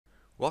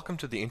Welcome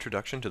to the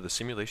introduction to the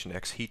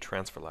SimulationX heat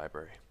transfer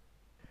library.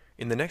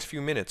 In the next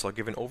few minutes, I'll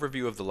give an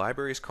overview of the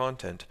library's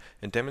content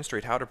and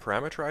demonstrate how to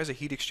parameterize a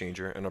heat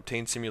exchanger and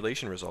obtain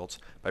simulation results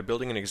by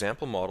building an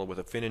example model with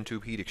a fin and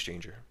tube heat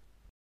exchanger.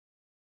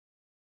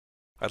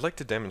 I'd like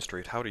to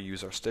demonstrate how to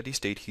use our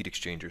steady-state heat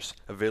exchangers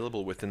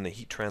available within the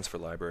heat transfer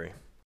library.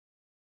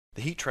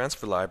 The heat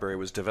transfer library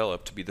was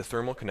developed to be the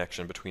thermal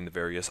connection between the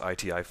various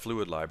ITI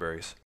fluid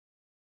libraries.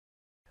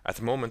 At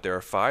the moment, there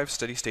are 5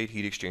 steady-state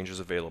heat exchangers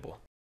available: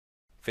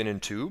 fin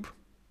and tube,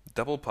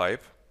 double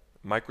pipe,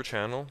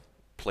 microchannel,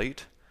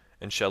 plate,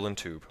 and shell and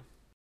tube.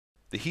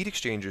 The heat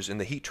exchangers in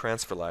the heat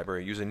transfer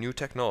library use a new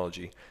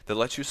technology that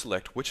lets you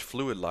select which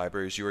fluid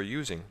libraries you are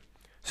using,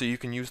 so you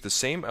can use the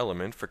same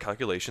element for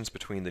calculations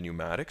between the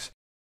pneumatics,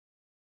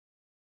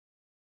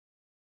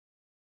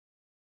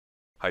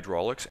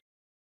 hydraulics,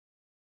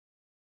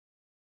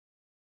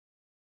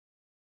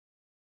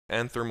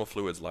 and thermal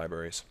fluids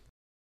libraries.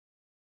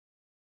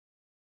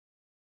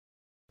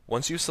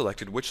 Once you've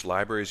selected which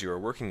libraries you are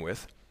working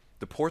with,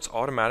 the ports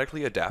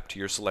automatically adapt to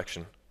your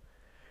selection.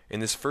 In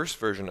this first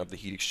version of the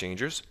heat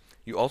exchangers,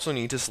 you also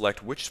need to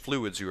select which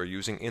fluids you are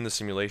using in the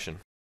simulation.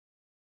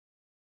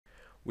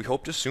 We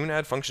hope to soon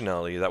add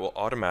functionality that will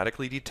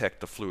automatically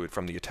detect the fluid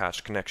from the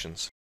attached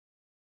connections.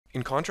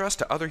 In contrast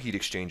to other heat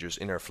exchangers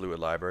in our fluid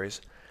libraries,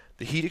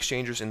 the heat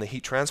exchangers in the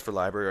heat transfer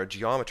library are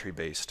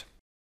geometry-based.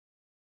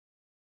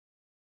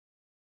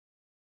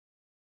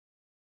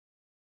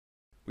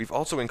 We've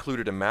also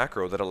included a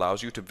macro that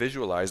allows you to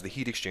visualize the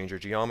heat exchanger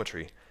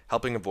geometry,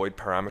 helping avoid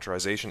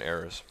parameterization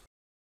errors.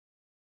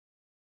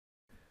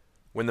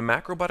 When the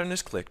macro button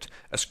is clicked,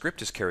 a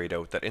script is carried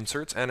out that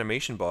inserts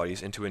animation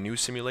bodies into a new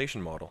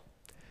simulation model.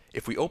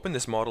 If we open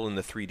this model in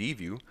the 3D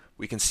view,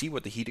 we can see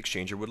what the heat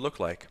exchanger would look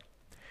like.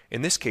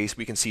 In this case,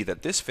 we can see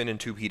that this fin and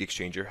tube heat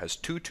exchanger has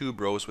 2 tube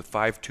rows with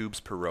 5 tubes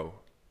per row.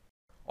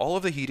 All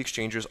of the heat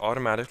exchangers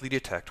automatically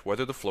detect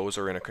whether the flows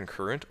are in a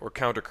concurrent or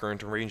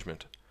countercurrent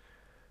arrangement.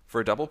 For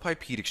a double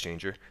pipe heat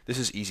exchanger, this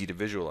is easy to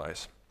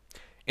visualize.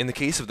 In the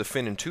case of the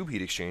fin and tube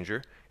heat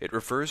exchanger, it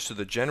refers to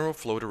the general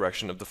flow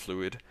direction of the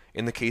fluid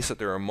in the case that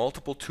there are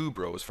multiple tube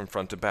rows from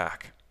front to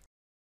back.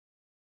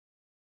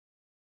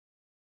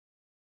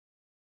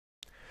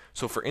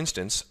 So for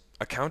instance,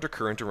 a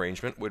countercurrent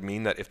arrangement would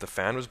mean that if the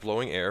fan was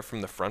blowing air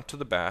from the front to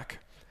the back,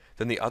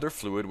 then the other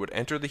fluid would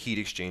enter the heat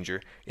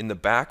exchanger in the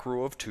back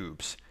row of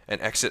tubes and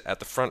exit at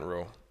the front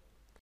row.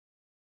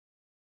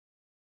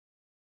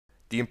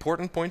 The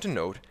important point to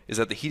note is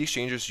that the heat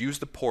exchangers use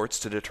the ports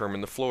to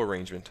determine the flow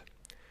arrangement.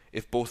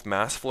 If both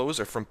mass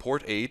flows are from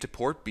port A to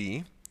port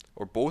B,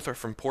 or both are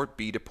from port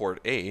B to port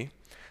A,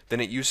 then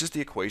it uses the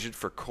equation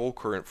for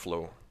co-current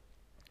flow.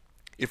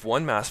 If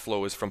one mass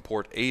flow is from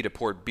port A to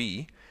port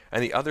B,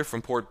 and the other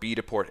from port B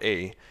to port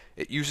A,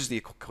 it uses the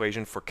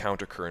equation for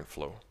countercurrent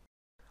flow.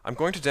 I'm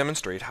going to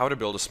demonstrate how to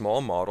build a small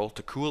model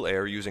to cool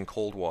air using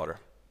cold water.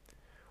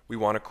 We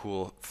want to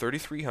cool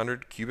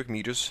 3,300 cubic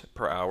meters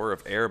per hour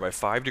of air by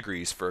 5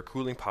 degrees for a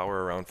cooling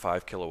power around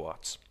 5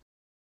 kilowatts.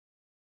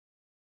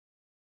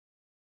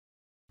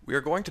 We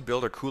are going to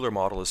build our cooler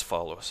model as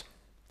follows.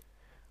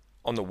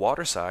 On the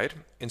water side,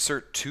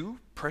 insert 2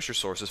 pressure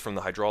sources from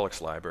the hydraulics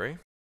library.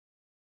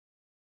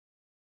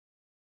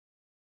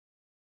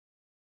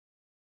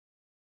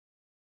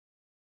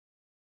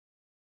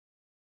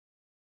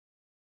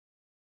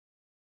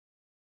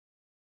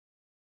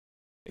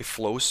 A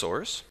flow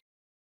source.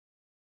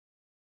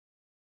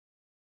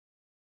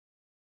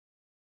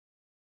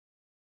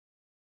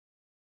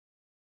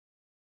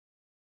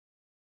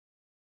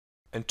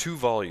 And 2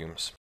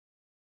 volumes.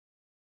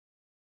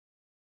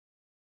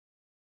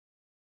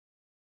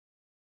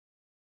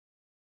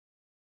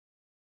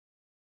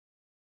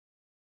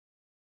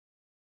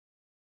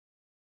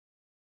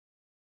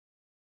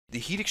 The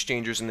heat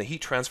exchangers in the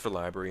heat transfer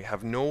library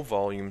have no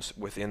volumes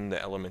within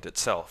the element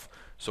itself,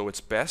 so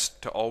it's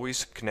best to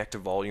always connect a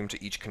volume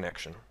to each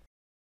connection.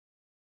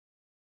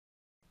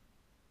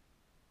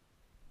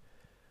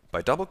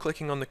 By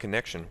double-clicking on the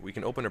connection, we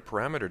can open a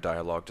parameter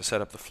dialog to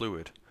set up the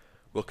fluid.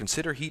 We'll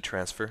consider heat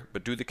transfer,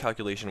 but do the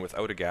calculation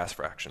without a gas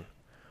fraction.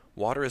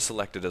 Water is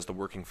selected as the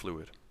working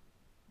fluid.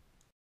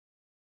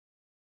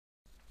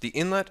 The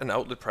inlet and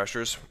outlet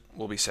pressures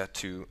will be set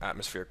to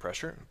atmospheric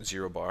pressure,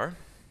 0 bar,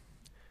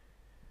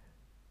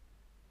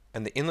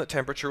 and the inlet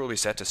temperature will be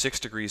set to 6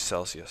 degrees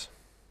Celsius.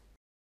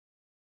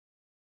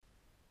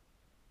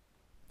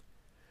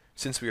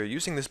 Since we are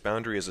using this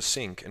boundary as a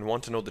sink and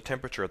want to know the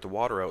temperature at the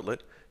water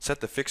outlet,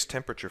 set the fixed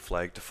temperature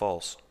flag to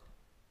false.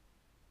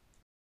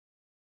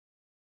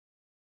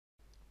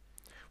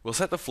 We'll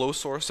set the flow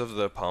source of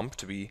the pump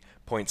to be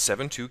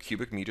 0.72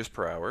 cubic meters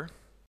per hour.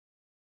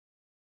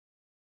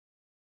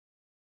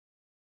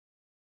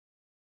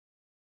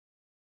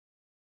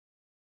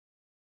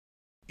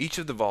 Each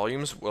of the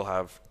volumes will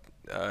have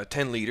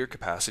 10-liter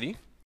capacity,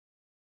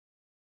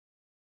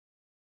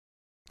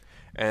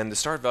 and the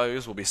start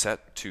values will be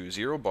set to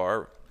 0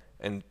 bar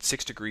and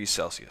 6 degrees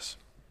Celsius.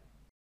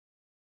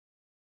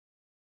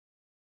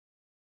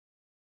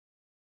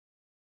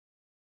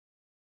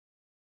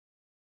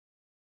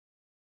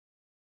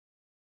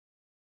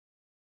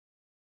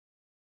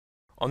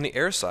 On the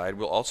air side,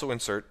 we'll also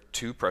insert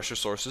two pressure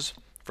sources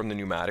from the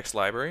pneumatics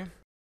library,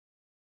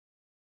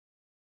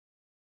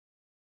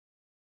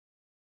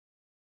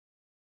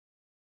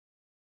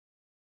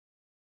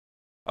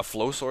 a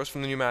flow source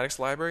from the pneumatics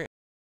library,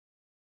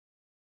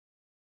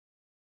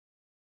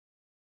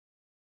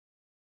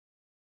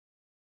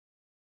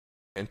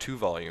 and two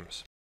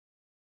volumes.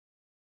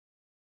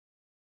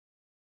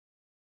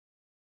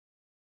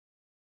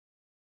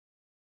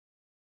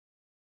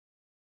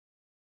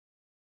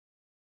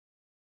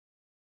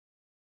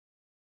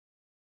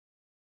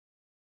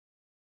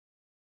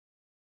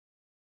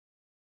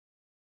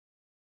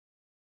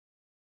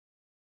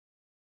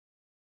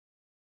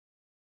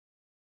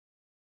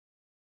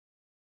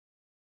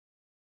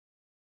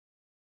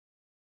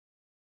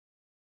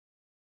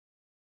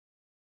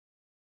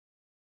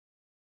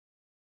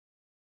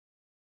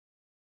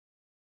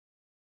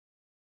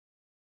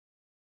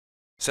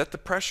 Set the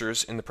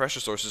pressures in the pressure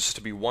sources to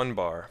be 1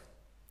 bar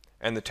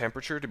and the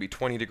temperature to be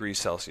 20 degrees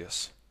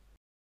Celsius.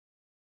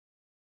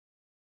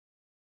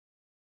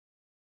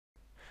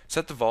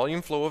 Set the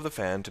volume flow of the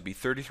fan to be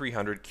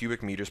 3,300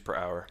 cubic meters per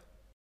hour.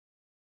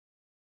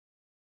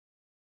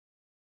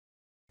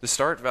 The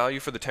start value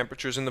for the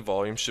temperatures in the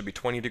volume should be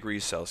 20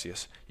 degrees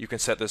Celsius. You can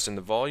set this in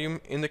the volume,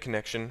 in the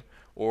connection,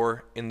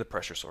 or in the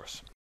pressure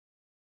source.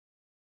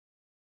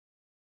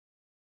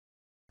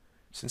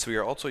 Since we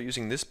are also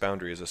using this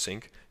boundary as a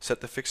sink,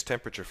 set the fixed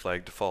temperature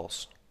flag to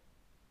false.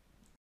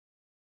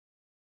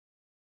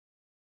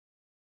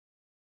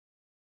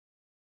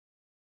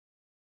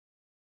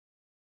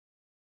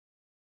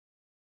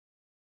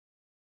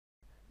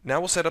 Now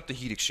we'll set up the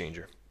heat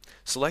exchanger.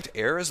 Select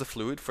air as the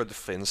fluid for the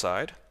fin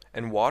side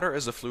and water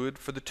as the fluid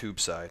for the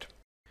tube side.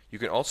 You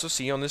can also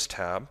see on this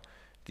tab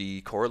the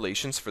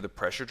correlations for the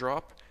pressure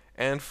drop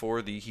and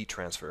for the heat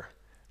transfer.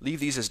 Leave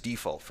these as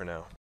default for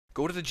now.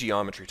 Go to the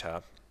Geometry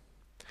tab.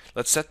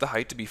 Let's set the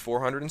height to be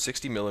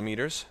 460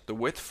 millimeters, the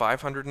width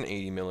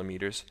 580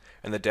 millimeters,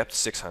 and the depth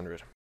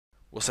 600.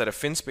 We'll set a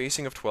fin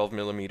spacing of 12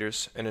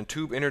 millimeters and a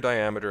tube inner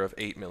diameter of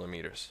 8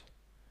 millimeters.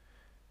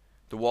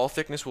 The wall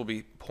thickness will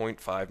be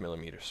 0.5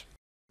 millimeters.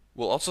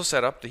 We'll also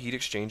set up the heat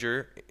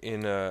exchanger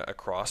in a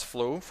cross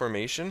flow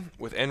formation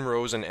with N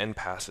rows and N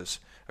passes,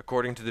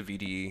 according to the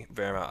VDE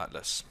Verma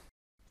Atlas.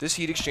 This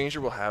heat exchanger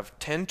will have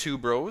 10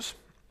 tube rows,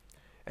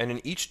 and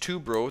in each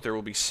tube row there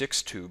will be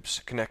 6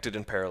 tubes connected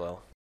in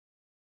parallel.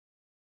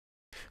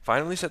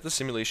 Finally, set the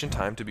simulation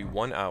time to be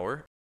 1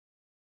 hour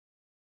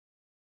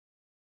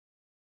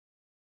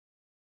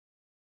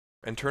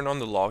and turn on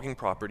the logging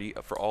property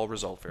for all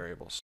result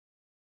variables.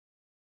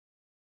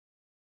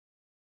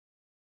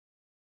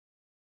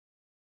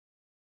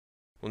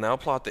 We'll now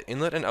plot the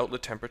inlet and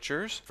outlet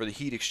temperatures for the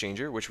heat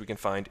exchanger, which we can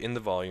find in the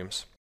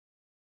volumes.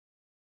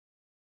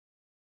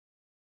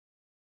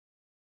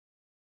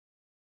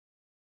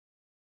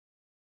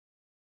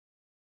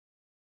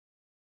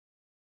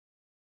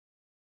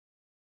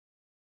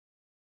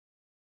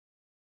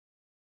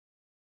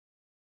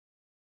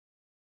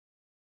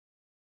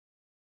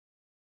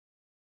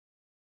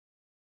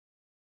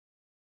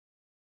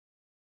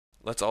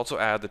 Let's also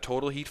add the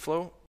total heat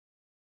flow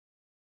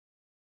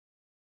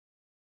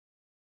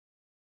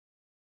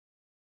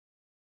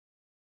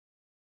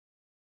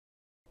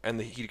and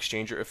the heat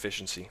exchanger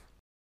efficiency.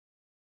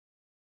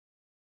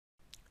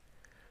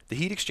 The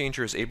heat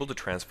exchanger is able to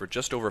transfer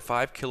just over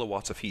 5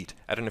 kilowatts of heat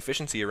at an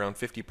efficiency around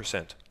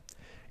 50%.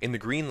 In the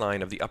green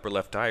line of the upper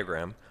left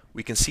diagram,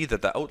 we can see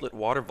that the outlet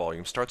water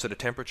volume starts at a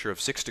temperature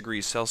of 6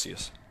 degrees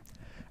Celsius.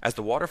 As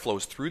the water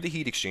flows through the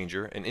heat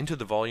exchanger and into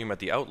the volume at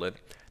the outlet,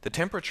 the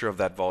temperature of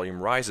that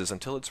volume rises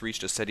until it's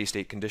reached a steady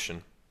state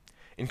condition.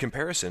 In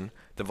comparison,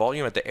 the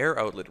volume at the air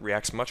outlet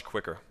reacts much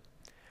quicker.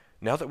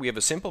 Now that we have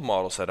a simple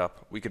model set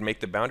up, we can make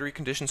the boundary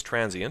conditions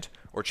transient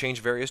or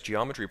change various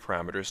geometry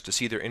parameters to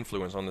see their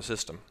influence on the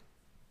system.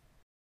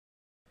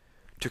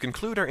 To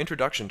conclude our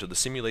introduction to the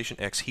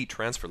SimulationX heat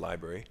transfer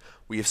library,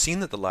 we have seen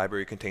that the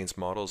library contains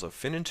models of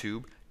fin and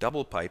tube,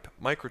 double pipe,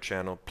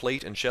 microchannel,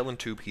 plate, and shell and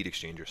tube heat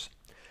exchangers.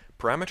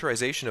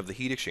 Parameterization of the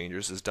heat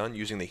exchangers is done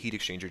using the heat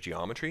exchanger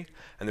geometry,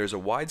 and there is a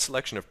wide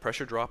selection of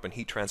pressure drop and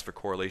heat transfer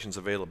correlations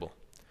available.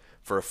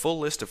 For a full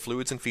list of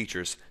fluids and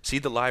features, see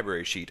the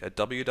library sheet at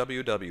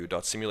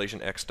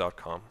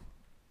www.simulationx.com.